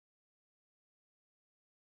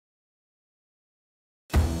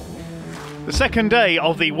The second day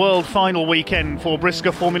of the World Final weekend for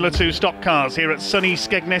brisca Formula 2 stock cars here at sunny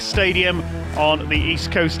Skegness Stadium on the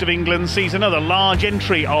east coast of England sees another large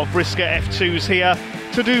entry of brisca F2s here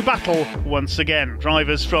to do battle once again.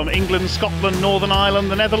 Drivers from England, Scotland, Northern Ireland,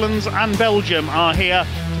 the Netherlands and Belgium are here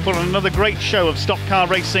to put on another great show of stock car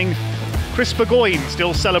racing. Chris Burgoyne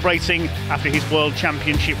still celebrating after his World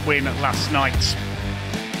Championship win last night.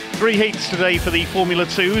 3 heats today for the Formula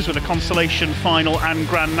 2s with a consolation final and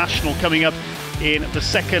Grand National coming up in the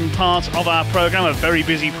second part of our programme. A very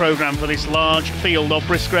busy programme for this large field of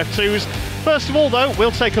brisca F2s. First of all though,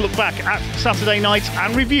 we'll take a look back at Saturday night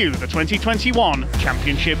and review the 2021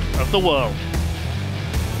 Championship of the World.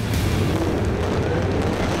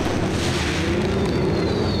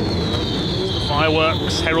 The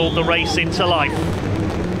fireworks herald the race into life.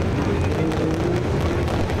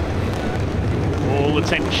 All the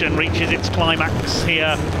tension reaches its climax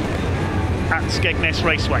here at Skegness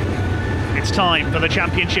Raceway. It's time for the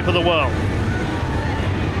Championship of the World.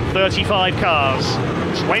 35 cars,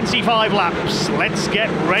 25 laps. Let's get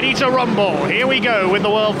ready to rumble. Here we go with the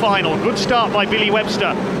World Final. Good start by Billy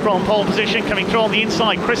Webster from pole position, coming through on the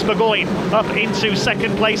inside. Chris Burgoyne up into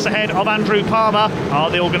second place ahead of Andrew Palmer.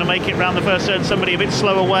 Are they all going to make it round the first turn? Somebody a bit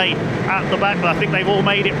slow away at the back, but I think they've all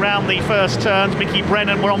made it round the first turns. Mickey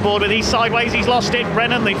Brennan, we're on board with. He's sideways, he's lost it.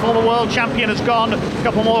 Brennan, the former world champion, has gone. A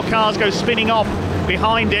couple more cars go spinning off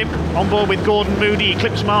behind him. On board with Gordon Moody, he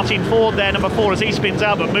clips Martin Ford there, number 4, as he spins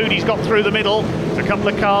out, but Moody's got through the middle. A couple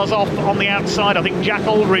of cars off on the outside. I think Jack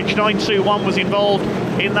Aldridge 921 was involved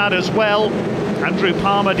in that as well. Andrew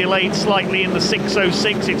Palmer delayed slightly in the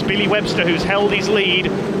 606. It's Billy Webster who's held his lead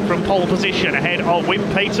from pole position ahead of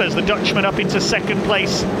Wim Peters, the Dutchman, up into second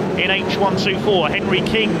place in H124. Henry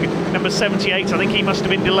King, number 78, I think he must have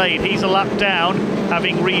been delayed. He's a lap down,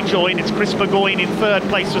 having rejoined. It's Chris Burgoyne in third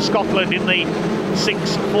place for Scotland in the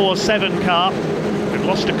 647 car. We've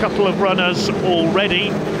lost a couple of runners already,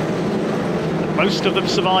 most of them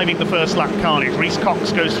surviving the first lap carnage. Reece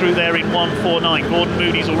Cox goes through there in 149. Gordon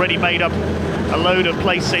Moody's already made up a load of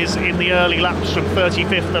places in the early laps from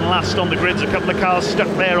 35th and last on the grids. A couple of cars stuck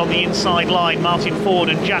there on the inside line, Martin Ford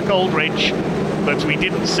and Jack Aldridge. But we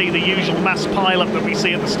didn't see the usual mass pile-up that we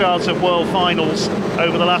see at the start of World Finals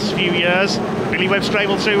over the last few years. Billy Webster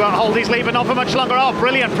able to hold his lead, but not for much longer. Oh,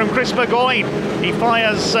 brilliant from Chris Burgoyne. He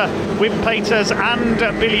fires Wim Peters and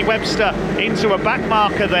Billy Webster into a back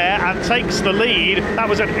marker there and takes the lead. That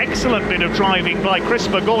was an excellent bit of driving by Chris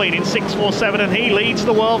Burgoyne in 647, and he leads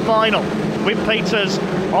the World Final. Wim Peters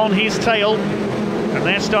on his tail. And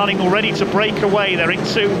they're starting already to break away. They're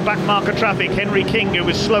into back marker traffic. Henry King, who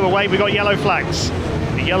was slow away, we got yellow flags.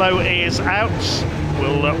 The yellow is out.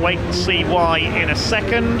 We'll wait and see why in a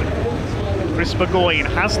second. Chris Burgoyne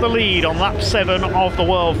has the lead on lap 7 of the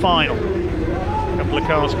World Final. A couple of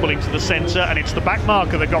cars pulling to the centre, and it's the back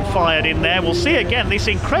marker that got fired in there. We'll see again this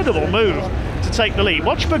incredible move to take the lead.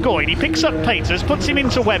 Watch Burgoyne, he picks up Peters, puts him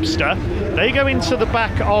into Webster. They go into the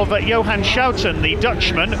back of Johan Schouten, the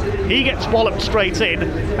Dutchman. He gets walloped straight in,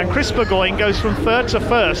 and Chris Burgoyne goes from third to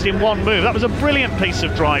first in one move. That was a brilliant piece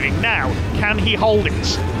of driving. Now, can he hold it?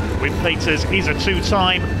 Wim Peters is a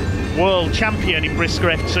 2-time world champion in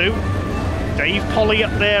brisca F2. Dave Polly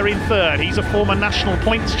up there in third. He's a former national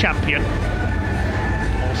points champion.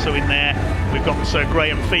 Also in there, we've got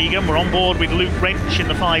Graham Fegan. We're on board with Luke Wrench in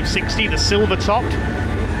the 560, the silver top.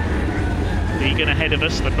 Fegan ahead of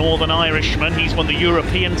us, the Northern Irishman. He's won the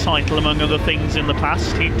European title, among other things, in the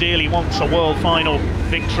past. He dearly wants a World Final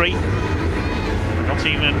victory. Not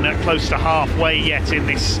even close to halfway yet in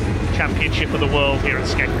this Championship of the World here at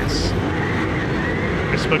Skegness.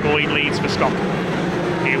 Chris Burgoyne leads for Scotland.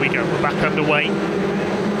 Here we go, we're back underway.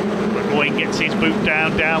 Burgoyne gets his boot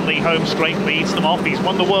down the home straight, leads them off. He's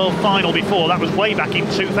won the World Final before. That was way back in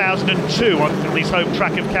 2002 on his home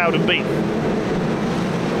track of Cowdenbeath.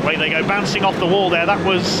 Away they go, bouncing off the wall there. That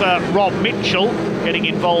was Rob Mitchell getting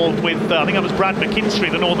involved with, I think that was Brad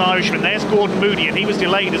McKinstry, the Northern Irishman. There's Gordon Moody, and he was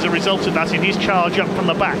delayed as a result of that in his charge up from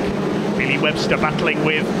the back. Billy Webster battling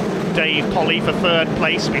with Dave Polly for third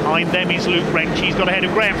place. Behind them is Luke Wrench. He's got ahead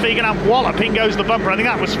of Graham Fegan, and wallop, in goes the bumper. I think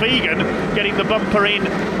that was Fegan getting the bumper in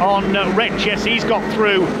on Wrench. Yes, he's got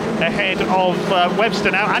through ahead of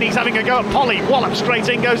Webster now, and he's having a go at Polly. Wallop, straight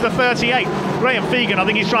in goes the 38. Graham Fegan, I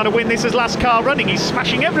think he's trying to win this as last car running. He's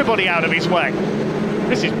smashing everybody out of his way.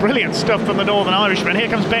 This is brilliant stuff from the Northern Irishman. Here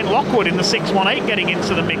comes Ben Lockwood in the 618 getting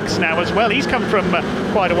into the mix now as well. He's come from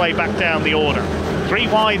quite a way back down the order. 3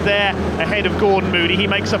 wide there ahead of Gordon Moody. He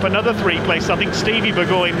makes up another 3 places. I think Stevie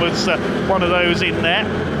Burgoyne was one of those in there.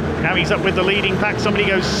 Now he's up with the leading pack. Somebody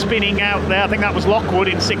goes spinning out there. I think that was Lockwood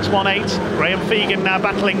in 618. Graham Fegan now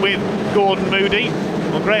battling with Gordon Moody.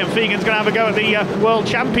 Well, Graham Fegan's going to have a go at the world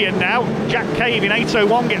champion now. Jack Cave in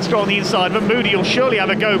 8:01 gets drawn on the inside, but Moody will surely have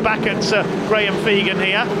a go back at Graham Fegan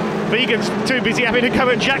here. Fegan's too busy having a go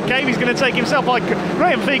at Jack Cave. He's going to take himself like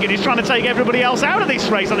Graham Fegan is trying to take everybody else out of this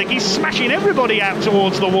race. I think he's smashing everybody out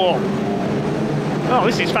towards the wall. Oh,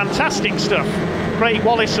 this is fantastic stuff. Craig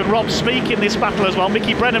Wallace and Rob Speak in this battle as well.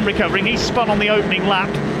 Mickey Brennan recovering. He's spun on the opening lap.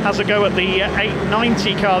 Has a go at the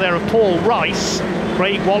 890 car there of Paul Rice.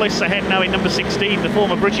 Craig Wallace ahead now in number 16, the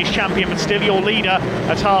former British champion, but still your leader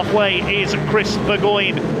at halfway is Chris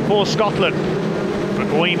Burgoyne for Scotland.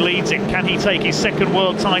 Burgoyne leads it. Can he take his second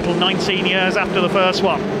world title 19 years after the first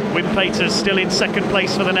one? Wim Peters still in second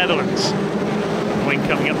place for the Netherlands. Burgoyne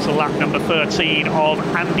coming up to lap number 13 of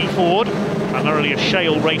Andy Ford, primarily a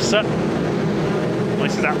shale racer.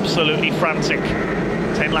 This is absolutely frantic.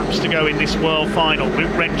 10 laps to go in this world final.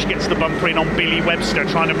 Luke Wrench gets the bumper in on Billy Webster,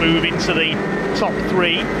 trying to move into the top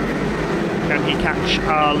three. Can he catch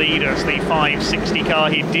our leaders? The 560 car,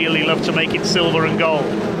 he'd dearly love to make it silver and gold.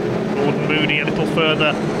 Gordon Moody a little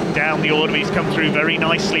further down the order. He's come through very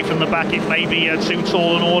nicely from the back. It may be too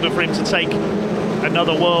tall an order for him to take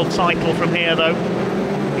another world title from here, though.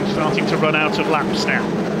 He's starting to run out of laps now.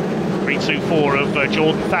 3-2-4 of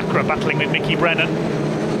Jordan Thackeray battling with Mickey Brennan.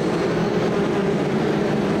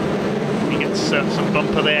 He gets some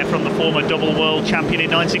bumper there from the former double world champion in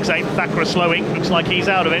 968. Thackeray slowing, looks like he's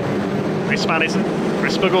out of it. This man isn't.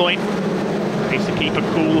 Chris Burgoyne needs to keep a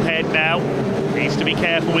cool head now. Needs to be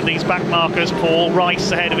careful with these back markers. Paul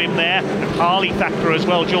Rice ahead of him there, and Harley Thackeray as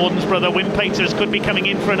well, Jordan's brother. Wim Peters could be coming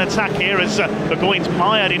in for an attack here as Burgoyne's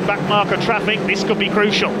mired in back marker traffic. This could be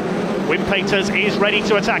crucial. Wim Peters is ready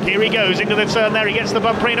to attack. Here he goes into the turn there. He gets the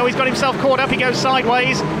bumper in. Oh, he's got himself caught up. He goes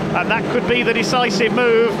sideways, and that could be the decisive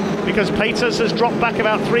move because Peters has dropped back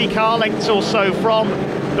about 3 car lengths or so from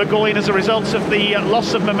Burgoyne as a result of the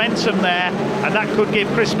loss of momentum there, and that could give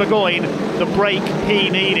Chris Burgoyne the break he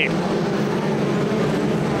needed.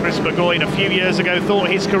 Chris Burgoyne a few years ago thought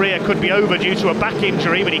his career could be over due to a back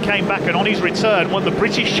injury, but he came back and on his return won the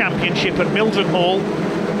British Championship at Mildenhall.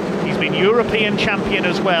 He's been European champion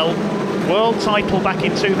as well. World title back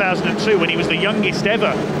in 2002 when he was the youngest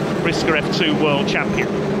ever brisca F2 world champion.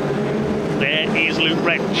 There is Luke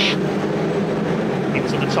Wrench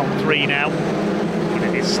into the top 3 now, but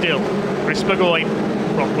it is still Chris Burgoyne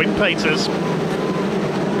from Wim Peters.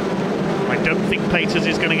 I don't think Peters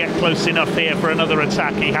is going to get close enough here for another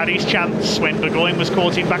attack. He had his chance when Burgoyne was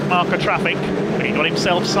caught in back marker traffic, but he got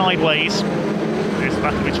himself sideways. There's the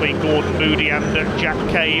battle between Gordon Moody and Jack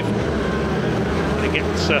Cave. They get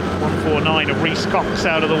 149 of Reece Cox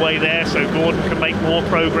out of the way there, so Gordon can make more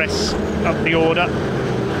progress up the order.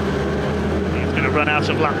 He's going to run out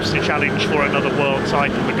of laps to challenge for another world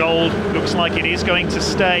title. The gold looks like it is going to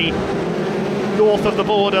stay north of the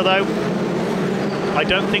border, though. I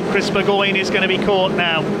don't think Chris Burgoyne is going to be caught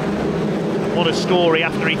now. What a story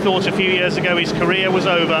after he thought a few years ago his career was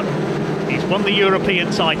over. He's won the European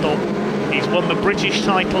title. He's won the British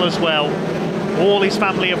title as well. All his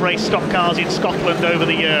family have raced stock cars in Scotland over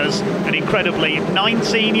the years, and incredibly,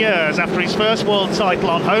 19 years after his first world title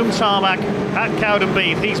on home tarmac at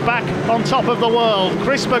Cowdenbeath, he's back on top of the world.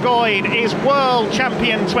 Chris Burgoyne is world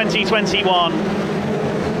champion 2021.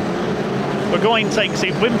 Burgoyne takes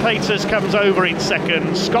it. Wim Peters comes over in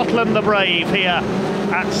second. Scotland the Brave here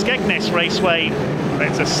at Skegness Raceway.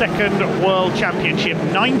 It's a second world championship,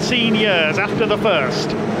 19 years after the first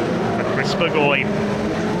for Chris Burgoyne.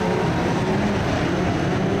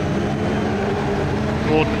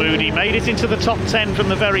 Gordon Moody made it into the top 10 from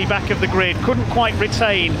the very back of the grid. Couldn't quite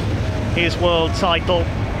retain his world title,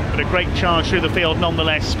 but a great charge through the field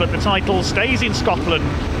nonetheless. But the title stays in Scotland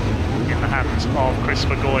in the hands of Chris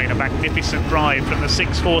Burgoyne. A magnificent drive from the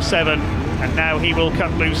 647, and now he will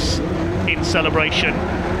cut loose in celebration.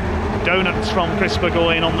 Donuts from Chris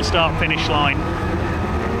Burgoyne on the start-finish line.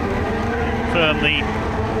 Confirm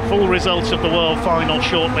the full results of the world final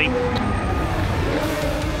shortly.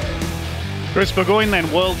 Chris Burgoyne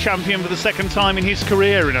then world champion for the second time in his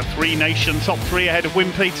career in a 3-nation top 3 ahead of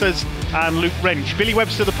Wim Peters and Luke Wrench. Billy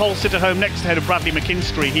Webster, the pole sitter, home next ahead of Bradley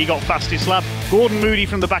McKinstry. He got fastest lap. Gordon Moody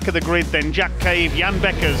from the back of the grid, then Jack Cave, Jan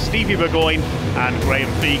Beckers, Stevie Burgoyne and Graham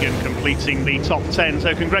Fegan completing the top 10.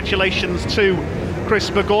 So congratulations to Chris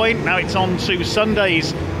Burgoyne. Now it's on to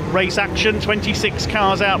Sunday's race action. 26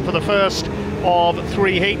 cars out for the first of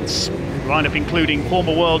 3 heats. Lineup including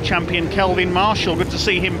former world champion Kelvin Marshall. Good to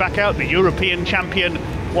see him back out. The European champion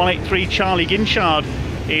 183 Charlie Ginchard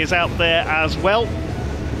is out there as well.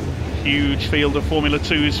 Huge field of Formula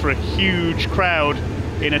 2s for a huge crowd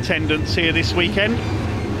in attendance here this weekend.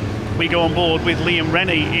 We go on board with Liam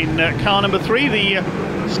Rennie in car number 3, the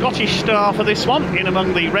Scottish star for this one, in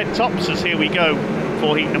among the red tops, as here we go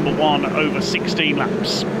for heat number 1 over 16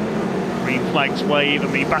 laps. Green flags wave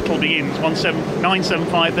and the battle begins.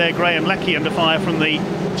 975 there, Graham Leckie under fire from the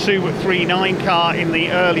 239 car in the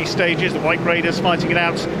early stages. The white graders fighting it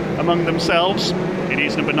out among themselves. It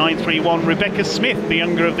is number 931, Rebecca Smith, the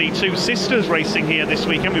younger of the two sisters, racing here this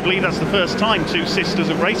weekend. We believe that's the first time two sisters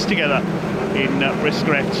have raced together in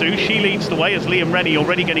brisca F2. She leads the way as Liam Rennie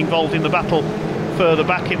already getting involved in the battle further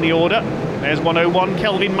back in the order. There's 101,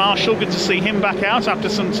 Kelvin Marshall. Good to see him back out after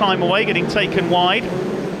some time away, getting taken wide.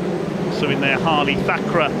 So in there, Harley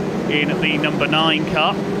Thakra in the number 9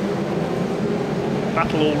 car.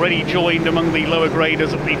 Battle already joined among the lower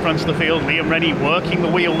graders at the front of the field. Liam Rennie working the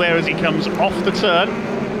wheel there as he comes off the turn.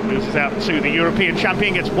 Loses out to the European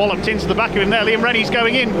champion, gets walloped into the back of him there. Liam Rennie's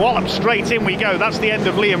going in, walloped straight in we go. That's the end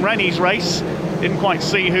of Liam Rennie's race. Didn't quite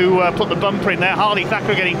see who put the bumper in there. Harley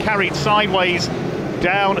Thakra getting carried sideways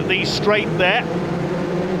down the straight there.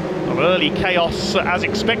 Early chaos as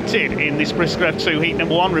expected in this brisca F2 heat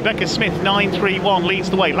number 1. Rebecca Smith 931 leads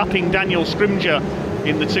the way, lapping Daniel Scrimger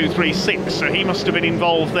in the 236, so he must have been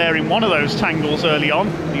involved there in one of those tangles early on.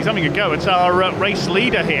 He's having a go at our race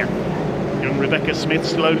leader here. Young Rebecca Smith,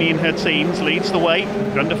 still only in her teens, leads the way.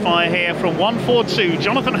 Under fire here from 142,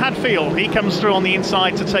 Jonathan Hadfield. He comes through on the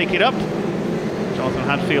inside to take it up. Jonathan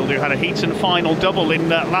Hadfield, who had a heat and final double in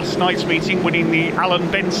last night's meeting, winning the Alan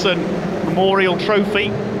Benson Memorial Trophy.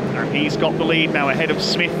 And he's got the lead now ahead of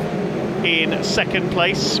Smith in second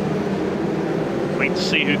place. Wait to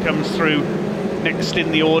see who comes through next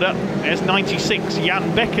in the order. There's 96,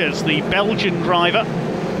 Jan Beckers, the Belgian driver.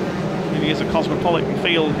 He is a cosmopolitan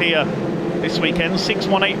field here this weekend.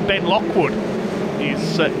 618, Ben Lockwood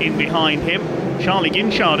is in behind him. Charlie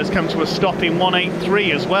Ginchard has come to a stop in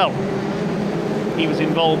 183 as well. He was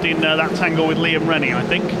involved in that tangle with Liam Rennie, I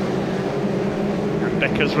think. And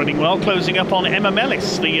Becker's running well, closing up on Emma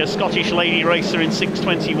Mellis, the Scottish lady racer in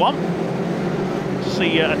 621.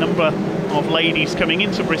 See a number of ladies coming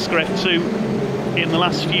into brisca F2 in the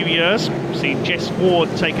last few years. We've seen Jess Ward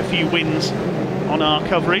take a few wins on our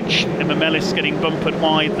coverage. Emma Mellis getting bumpered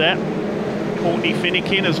wide there. Courtney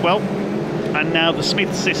Finnekin as well. And now the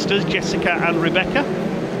Smith sisters, Jessica and Rebecca.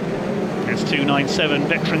 There's 297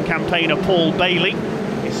 veteran campaigner Paul Bailey.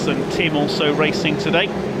 His son Tim also racing today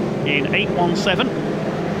in 817.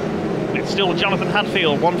 It's still Jonathan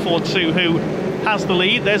Hadfield, 142, who has the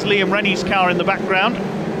lead. There's Liam Rennie's car in the background.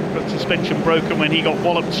 But suspension broken when he got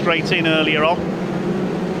walloped straight in earlier on.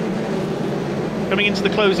 Coming into the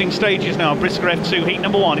closing stages now, brisca F2 heat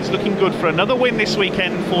number 1. It's looking good for another win this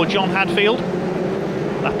weekend for John Hadfield.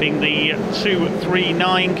 Lapping the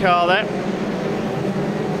 239 car there.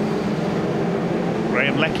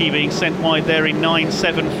 Graham Leckie being sent wide there in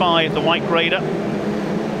 975, the white grader.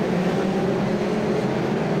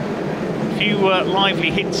 A few lively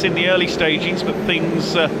hits in the early stagings, but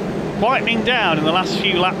things quietening down in the last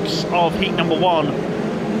few laps of heat number 1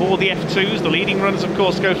 for the F2s. The leading runners, of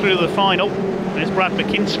course, go through to the final. There's Brad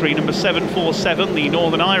McKinstry, number 747, the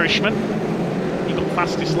Northern Irishman. He got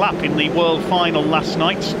fastest lap in the world final last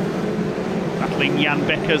night, battling Jan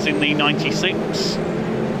Beckers in the 96.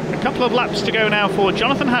 A couple of laps to go now for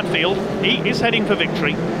Jonathan Hadfield. He is heading for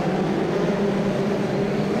victory.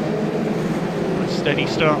 A steady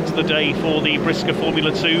start to the day for the brisca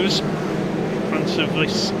Formula 2s. In front of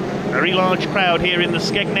this very large crowd here in the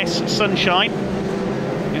Skegness sunshine.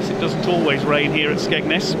 Yes, it doesn't always rain here at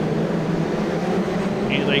Skegness.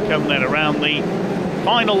 Here they come then around the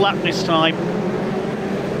final lap this time.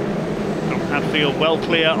 Hadfield well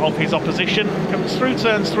clear of his opposition. Comes through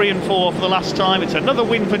turns 3 and 4 for the last time. It's another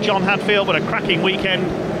win for John Hadfield, but a cracking weekend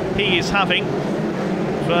he is having.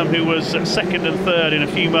 Firm who was second and third in a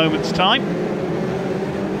few moments' time.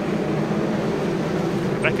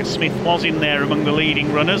 Rebecca Smith was in there among the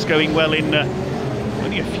leading runners, going well in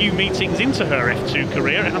only a few meetings into her F2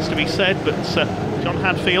 career, it has to be said, but John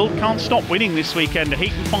Hadfield can't stop winning this weekend. A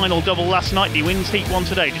heat and final double last night. He wins heat 1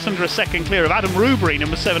 today, just under a second clear of Adam Rubery,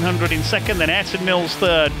 number 700 in second, then Ayrton Mills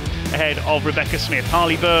third, ahead of Rebecca Smith.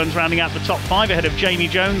 Harley Burns rounding out the top 5 ahead of Jamie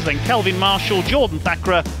Jones, then Kelvin Marshall, Jordan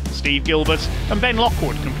Thakra, Steve Gilbert and Ben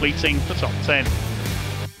Lockwood completing the top 10.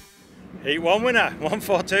 Heat 1 winner,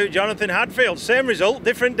 142, Jonathan Hadfield. Same result,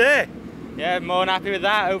 different day. Yeah, more than happy with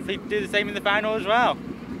that. Hopefully do the same in the final as well.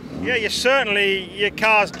 Yeah, your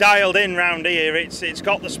car's dialed in round here. It's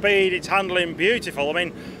got the speed, it's handling beautiful. I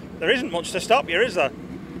mean, there isn't much to stop you, is there?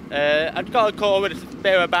 I've got a call with a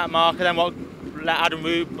bit of a back marker, then let Adam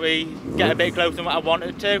Rubery get a bit closer than what I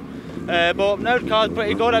wanted to. But no, the car's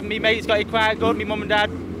pretty good. My mate's got it quite good. My mum and dad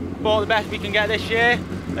bought the best we can get this year,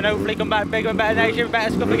 and hopefully come back bigger and better next year with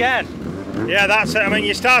better stuff again. Yeah, that's it. I mean,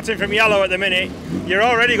 you're starting from yellow at the minute. You're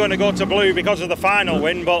already going to go to blue because of the final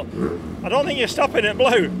win, but I don't think you're stopping at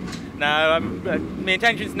blue. No, my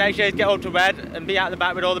intention next year is get up to red and be out the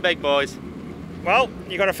back with all the big boys. Well,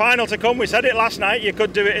 you've got a final to come. We said it last night. You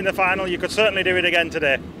could do it in the final. You could certainly do it again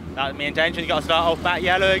today. That's my intention. You've got to start off back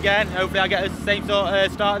yellow again. Hopefully I get the same sort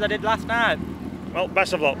of start as I did last night. Well,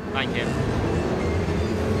 best of luck. Thank you.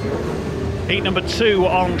 Heat number 2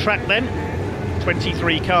 on track then.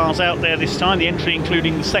 23 cars out there this time. The entry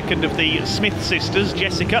including the second of the Smith sisters,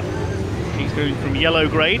 Jessica. She's going from yellow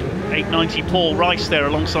grade. 890 Paul Rice there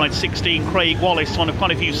alongside 16 Craig Wallace, one of quite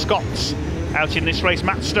a few Scots out in this race.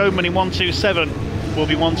 Matt Stoneman in 127 will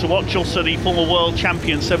be one to watch. Also the former world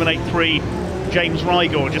champion 783 James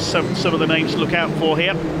Rigor, just some of the names to look out for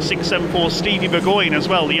here. 674 Stevie Burgoyne as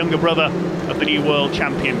well, the younger brother of the new world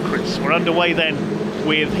champion Chris. We're underway then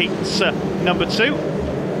with heats number 2.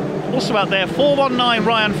 Also out there, 419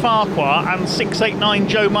 Ryan Farquhar and 689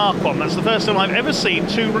 Joe Marquand. That's the first time I've ever seen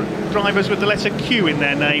 2 drivers with the letter Q in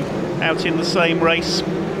their name out in the same race.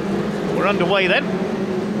 We're underway then.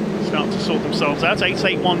 Start to sort themselves out.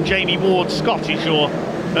 881 Jamie Ward Scott is your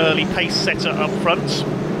early pace setter up front.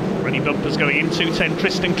 Ready bumpers going in. 210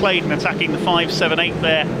 Tristan Claydon attacking the 578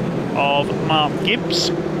 there of Mark Gibbs.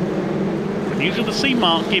 Unusual to see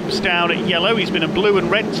Mark Gibbs down at yellow. He's been a blue and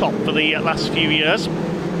red top for the last few years.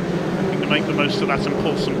 Make the most of that and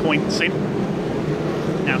pull some points in.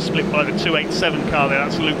 Now split by the 287 car there,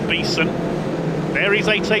 that's Luke Beeson. There is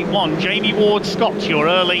 881 Jamie Ward Scott, your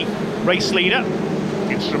early race leader.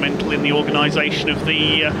 Instrumental in the organisation of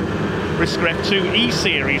the brisca F2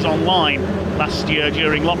 E-Series online last year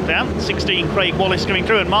during lockdown. 16 Craig Wallace coming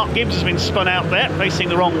through, and Mark Gibbs has been spun out there, facing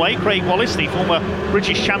the wrong way. Craig Wallace, the former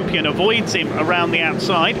British champion, avoids him around the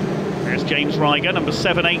outside. There's James Riger, number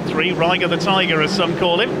 783, Riger the Tiger as some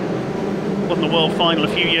call him. Won the world final a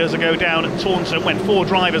few years ago down at Taunton when 4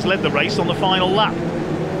 drivers led the race on the final lap.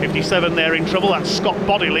 57 there in trouble, that's Scott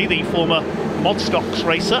Bodiley, the former Modstocks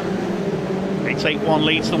racer. 881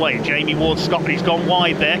 leads the way. Jamie Ward Scott, he's gone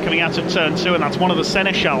wide there coming out of turn 2, and that's one of the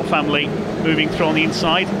Seneschal family moving through on the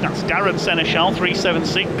inside. That's Darren Seneschal,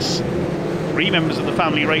 376. 3 members of the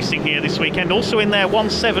family racing here this weekend. Also in there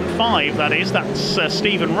 175, that is, that's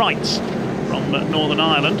Stephen Wright from Northern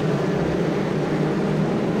Ireland.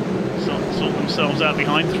 Sort themselves out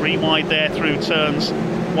behind, 3 wide there through turns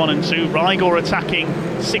 1 and 2. Rigor attacking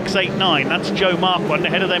 689, that's Joe Marquand.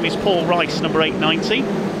 Ahead of them is Paul Rice, number 890.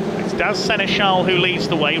 It's Daz Seneschal who leads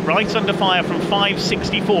the way, right under fire from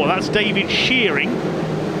 564. That's David Shearing.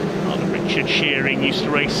 Richard Shearing used to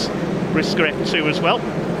race brisca F2 as well.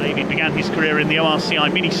 David began his career in the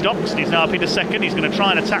ORCI mini stocks and he's now up into second. He's going to try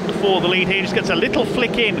and attack for the lead here. Just gets a little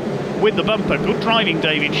flick in with the bumper. Good driving,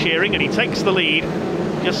 David Shearing, and he takes the lead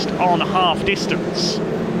just on half distance.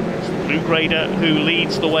 It's the blue grader who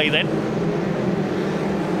leads the way then.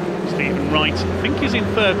 Stephen Wright, I think, is in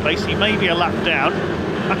 3rd place. He may be a lap down.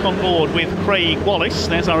 Back on board with Craig Wallace.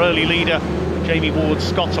 There's our early leader, Jamie Ward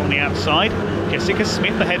Scott, on the outside. Jessica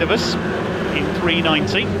Smith ahead of us in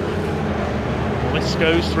 390. Wallace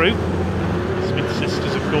goes through. Smith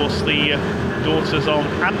sisters, of course, the daughters of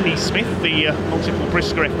Andy Smith, the multiple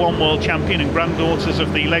brisca F1 world champion, and granddaughters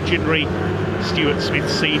of the legendary Stuart Smith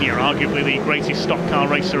Sr., arguably the greatest stock car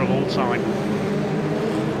racer of all time.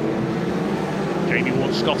 Jamie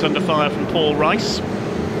Ward Scott under fire from Paul Rice.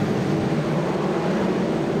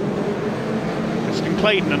 Tristan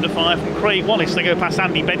Claydon under fire from Craig Wallace. They go past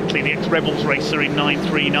Andy Bentley, the ex-Rebels racer, in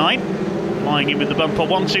 939. Flying in with the bumper,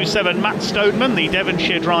 127 Matt Stoneman, the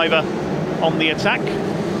Devonshire driver, on the attack.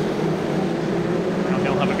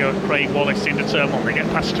 Have a go at Craig Wallace into turn 1. They get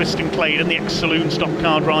past Tristan Claydon, the ex-saloon stock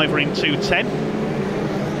car driver, in 210.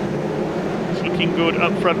 It's looking good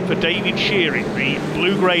up front for David Shearing, the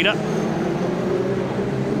blue grader.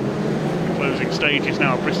 The closing stage is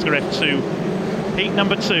now brisca F2, heat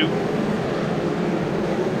number 2.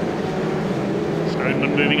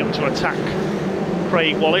 Stoneman moving up to attack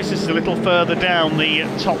Craig Wallace. This is a little further down the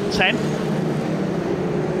top 10.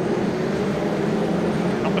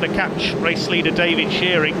 To catch race leader David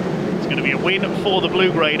Shearing. It's going to be a win for the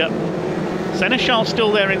blue grader. Seneschal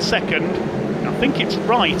still there in second. I think it's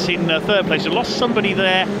Wright in 3rd place. We lost somebody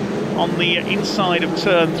there on the inside of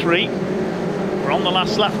turn 3. We're on the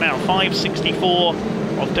last lap now. 564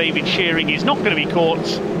 of David Shearing is not going to be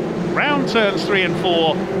caught. Round turns 3 and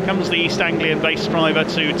 4 comes the East Anglian based driver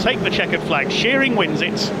to take the checkered flag. Shearing wins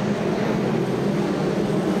it.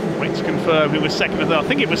 To confirm who was second and third. I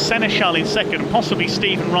think it was Seneschal in second, possibly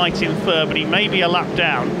Stephen Wright in 3rd, but he may be a lap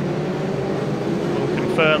down. We'll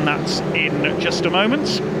confirm that in just a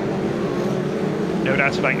moment. No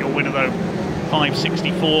doubt about your winner though.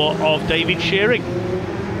 5.64 of David Shearing.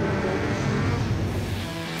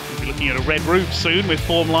 We'll be looking at a red roof soon with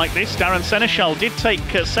form like this. Darren Seneschal did take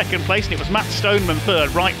second place, and it was Matt Stoneman third.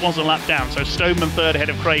 Wright was a lap down, so Stoneman third ahead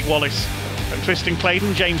of Craig Wallace. And Tristan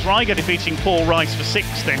Claydon, James Ryger defeating Paul Rice for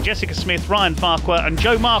sixth. Then Jessica Smith, Ryan Farquhar and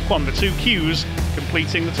Joe Marquand, the two Qs,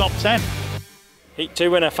 completing the top 10. Heat 2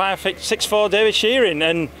 winner 5.64 David Shearing,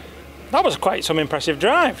 and that was quite some impressive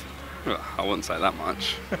drive. Well, I wouldn't say that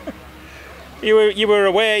much. You were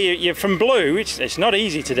away, you're from Blue, it's not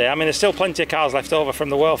easy today. I mean, there's still plenty of cars left over from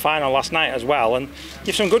the World Final last night as well, and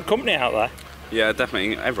you've some good company out there. Yeah,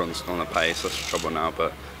 definitely. Everyone's on the pace, that's the trouble now,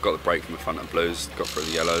 but got the break from the front of Blues, got through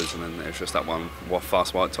the yellows, and then it was just that one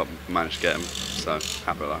fast white top, managed to get him, so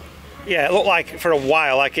happy with that. Yeah, it looked like for a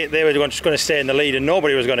while like they were just going to stay in the lead and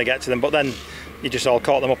nobody was going to get to them, but then you just all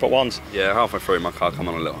caught them up at once. Yeah, halfway through my car come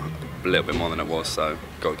on a little bit more than it was, so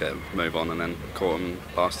got to move on, and then caught them,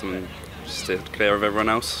 passed them, and just steered clear of everyone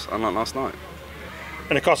else, unlike last night.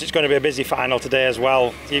 And of course it's going to be a busy final today as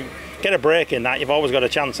well. You get a break in that, you've always got a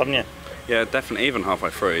chance, haven't you? Yeah, definitely. Even halfway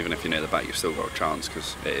through, even if you're near the back, you've still got a chance,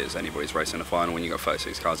 because it is anybody's race in the final when you've got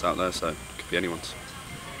 36 cars out there, so it could be anyone's.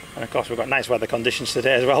 And of course we've got nice weather conditions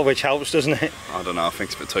today as well, which helps, doesn't it? I don't know, I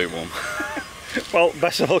think it's a bit too warm. Well,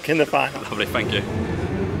 best of luck in the final. Lovely, thank you.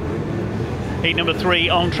 Heat number 3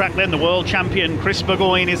 on track then. The world champion Chris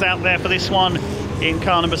Burgoyne is out there for this one in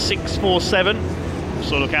car number 647.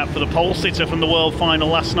 So look out for the pole sitter from the world final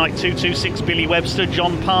last night, 226 Billy Webster.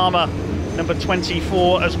 John Palmer, number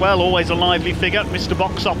 24 as well, always a lively figure, Mr.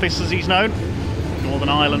 Box Office as he's known. Northern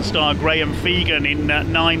Ireland star Graham Fegan in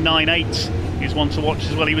 998 is one to watch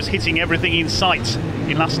as well. He was hitting everything in sight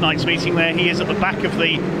in last night's meeting there. He is at the back of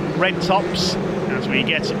the red tops as we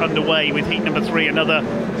get underway with heat number 3. Another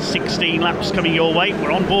 16 laps coming your way.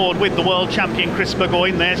 We're on board with the world champion Chris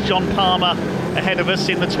Burgoyne. There's John Palmer ahead of us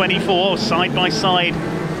in the 24, side by side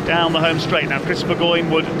down the home straight. Now Chris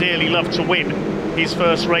Burgoyne would dearly love to win his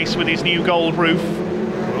first race with his new gold roof.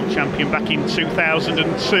 World champion back in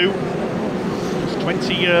 2002. Just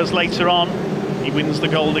 20 years later on, he wins the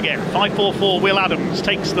gold again. 5.44 Will Adams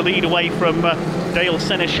takes the lead away from Dale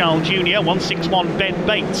Seneschal Jr. 1.61 Ben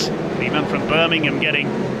Bates, the man from Birmingham, getting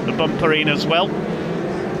the bumper in as well.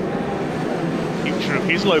 Future of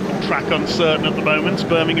his local track uncertain at the moment.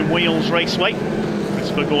 Birmingham Wheels Raceway. Chris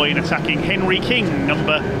Burgoyne attacking Henry King,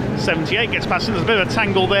 number 78, gets past him. There's a bit of a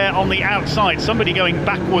tangle there on the outside. Somebody going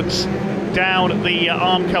backwards down the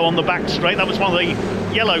Armco on the back straight. That was one of the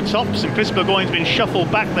yellow tops, and Chris Burgoyne's been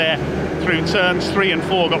shuffled back there through turns 3 and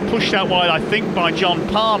 4. Got pushed out wide, I think, by John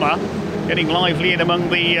Palmer, getting lively in among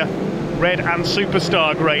the red and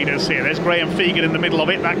superstar graders here. There's Graham Fegan in the middle of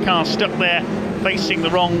it. That car stuck there facing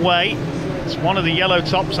the wrong way. It's one of the yellow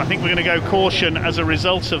tops. I think we're going to go caution as a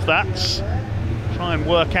result of that. Try and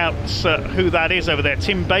work out who that is over there.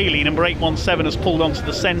 Tim Bailey, number 817, has pulled onto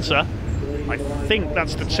the centre. I think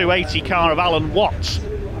that's the 280 car of Alan Watt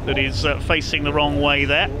that is facing the wrong way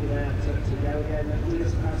there.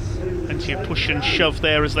 Plenty of push and shove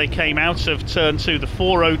there as they came out of turn 2. The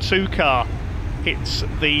 402 car hits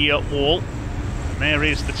the wall. And there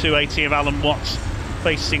is the 280 of Alan Watt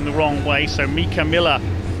facing the wrong way. So Mika Miller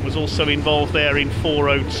was also involved there in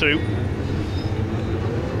 402.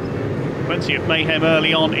 Plenty of mayhem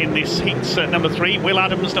early on in this heat number 3. Will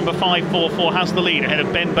Adams, number 544, has the lead ahead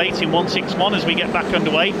of Ben Bates in 161 as we get back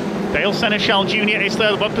underway. Dale Seneschal Jr. is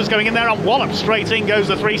there. The bumper's going in there on wallop. Straight in goes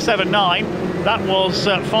the 379. That was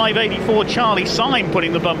 584 Charlie Syme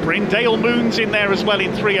putting the bumper in. Dale Moon's in there as well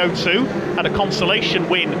in 302. Had a consolation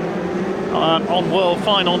win on World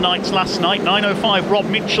Final nights last night. 905 Rob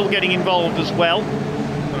Mitchell getting involved as well.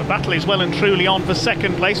 The battle is well and truly on for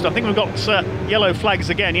second place. I think we've got yellow flags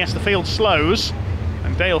again. Yes, the field slows.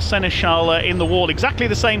 And Dale Seneschal in the wall, exactly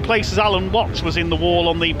the same place as Alan Watts was in the wall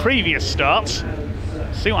on the previous start.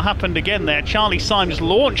 See what happened again there. Charlie Symes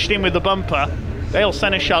launched in with the bumper. Dale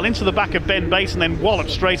Seneschal into the back of Ben Bates and then walloped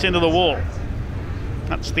straight into the wall.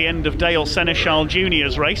 That's the end of Dale Seneschal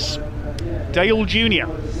Jr.'s race. Dale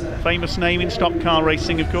Jr., famous name in stock car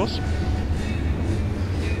racing, of course.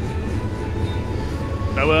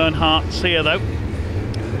 No Earnhardt's here though.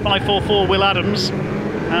 544 Will Adams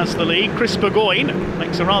has the lead. Chris Burgoyne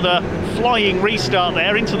makes a rather flying restart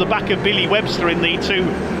there into the back of Billy Webster in the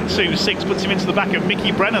 226, puts him into the back of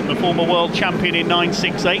Mickey Brennan, the former world champion in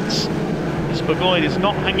 968s. Chris Burgoyne is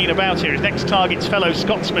not hanging about here. His next target's fellow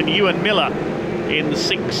Scotsman Ewan Miller in the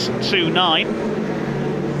 629.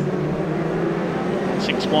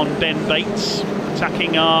 6-1 Ben Bates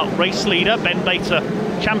attacking our race leader. Ben Bates,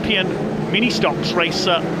 champion mini stocks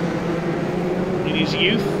racer in his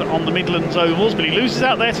youth on the Midlands ovals, but he loses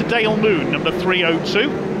out there to Dale Moon, number 302.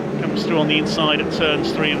 Comes through on the inside at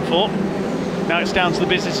turns 3 and 4. Now it's down to the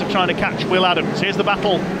business of trying to catch Will Adams. Here's the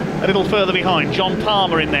battle a little further behind. John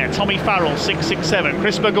Palmer in there. Tommy Farrell, 667.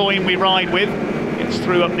 Chris Burgoyne we ride with. Gets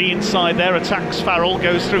through up the inside there. Attacks Farrell.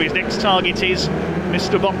 Goes through. His next target is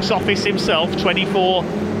Mr. Box Office himself. 24,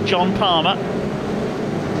 John Palmer.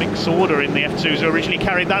 Mixed order in the F2s who originally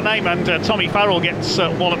carried that name. And Tommy Farrell gets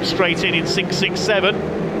walloped straight in 667.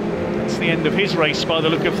 That's the end of his race by the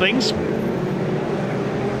look of things.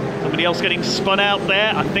 Somebody else getting spun out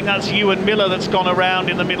there. I think that's Ewan Miller that's gone around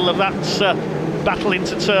in the middle of that battle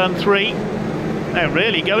into turn 3. They're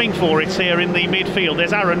really going for it here in the midfield.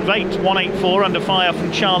 There's Aaron Vate, 184, under fire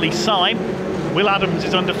from Charlie Syme. Will Adams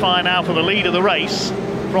is under fire now for the lead of the race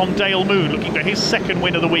from Dale Moon, looking for his second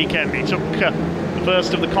win of the weekend. He took the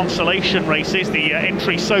first of the consolation races, the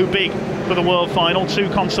entry so big for the World Final. 2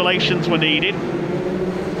 consolations were needed.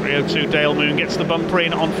 302 Dale Moon gets the bumper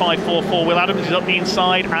in on 544. Will Adams is up the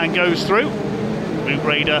inside and goes through. Moon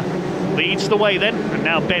Raider leads the way then, and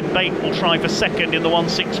now Ben Bate will try for second in the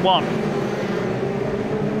 161.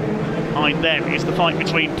 Behind them is the fight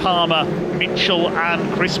between Palmer, Mitchell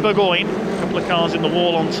and Chris Burgoyne. A couple of cars in the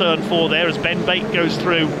wall on turn 4 there as Ben Bate goes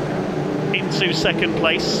through into second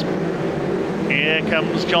place. Here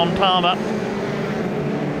comes John Palmer.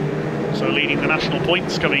 So leading the national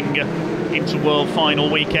points coming into World Final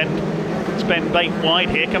weekend. It's Ben Bate wide.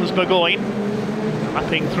 Here comes Burgoyne.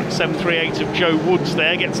 Lapping 738 of Joe Woods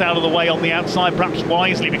there. Gets out of the way on the outside, perhaps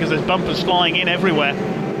wisely because there's bumpers flying in everywhere.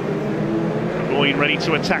 Burgoyne ready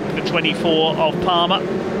to attack the 24 of Palmer.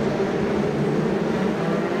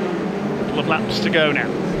 Couple of laps to go now.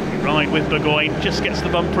 Ride with Burgoyne. Just gets the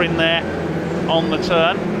bumper in there on the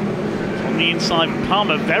turn. On the inside,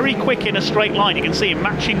 Palmer very quick in a straight line. You can see him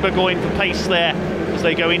matching Burgoyne for pace there as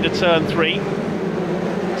they go into turn 3.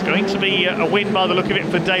 It's going to be a win by the look of it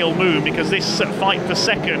for Dale Moon, because this fight for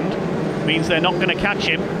second means they're not going to catch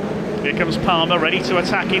him. Here comes Palmer ready to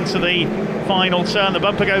attack into the final turn. The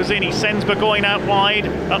bumper goes in. He sends Burgoyne out wide.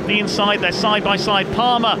 Up the inside, they're side by side.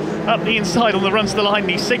 Palmer up the inside on the run to the line.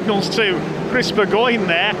 And he signals to Chris Burgoyne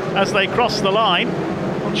there as they cross the line.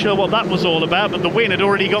 Not sure what that was all about, but the win had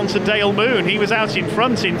already gone to Dale Moon. He was out in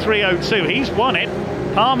front in 302. He's won it.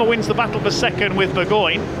 Palmer wins the battle for second with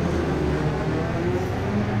Burgoyne.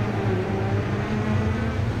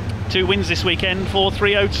 2 wins this weekend for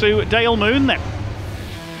 302 Dale Moon then.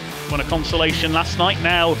 Won a consolation last night,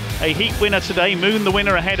 now a heat winner today. Moon the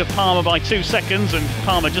winner ahead of Palmer by 2 seconds, and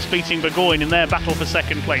Palmer just beating Burgoyne in their battle for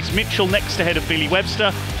second place. Mitchell next ahead of Billy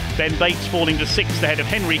Webster. Ben Bates falling to 6th ahead of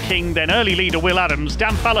Henry King. Then early leader Will Adams,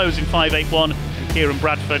 Dan Fallows in 581 and Kieran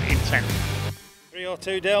Bradford in 10th.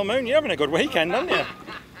 302 Dale Moon, you're having a good weekend, aren't you?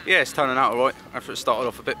 Yeah, it's turning out all right. After it started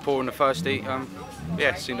off a bit poor in the first heat,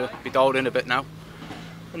 yeah, seemed to be dialed in a bit now.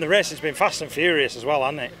 And the racing's been fast and furious as well,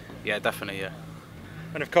 hasn't it? Yeah, definitely, yeah.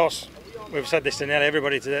 And of course, we've said this to nearly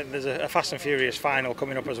everybody today, there's a Fast and Furious final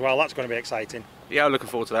coming up as well. That's going to be exciting. Yeah, I'm looking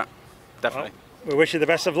forward to that, definitely. Well, we wish you the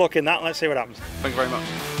best of luck in that. Let's see what happens. Thank you very much.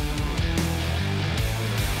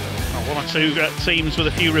 Well, 1 or 2 teams with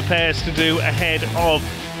a few repairs to do ahead of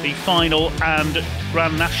the final and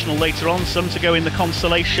Grand National later on. Some to go in the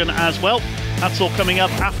consolation as well. That's all coming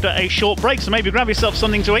up after a short break, so maybe grab yourself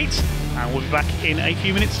something to eat and we'll be back in a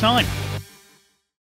few minutes' time.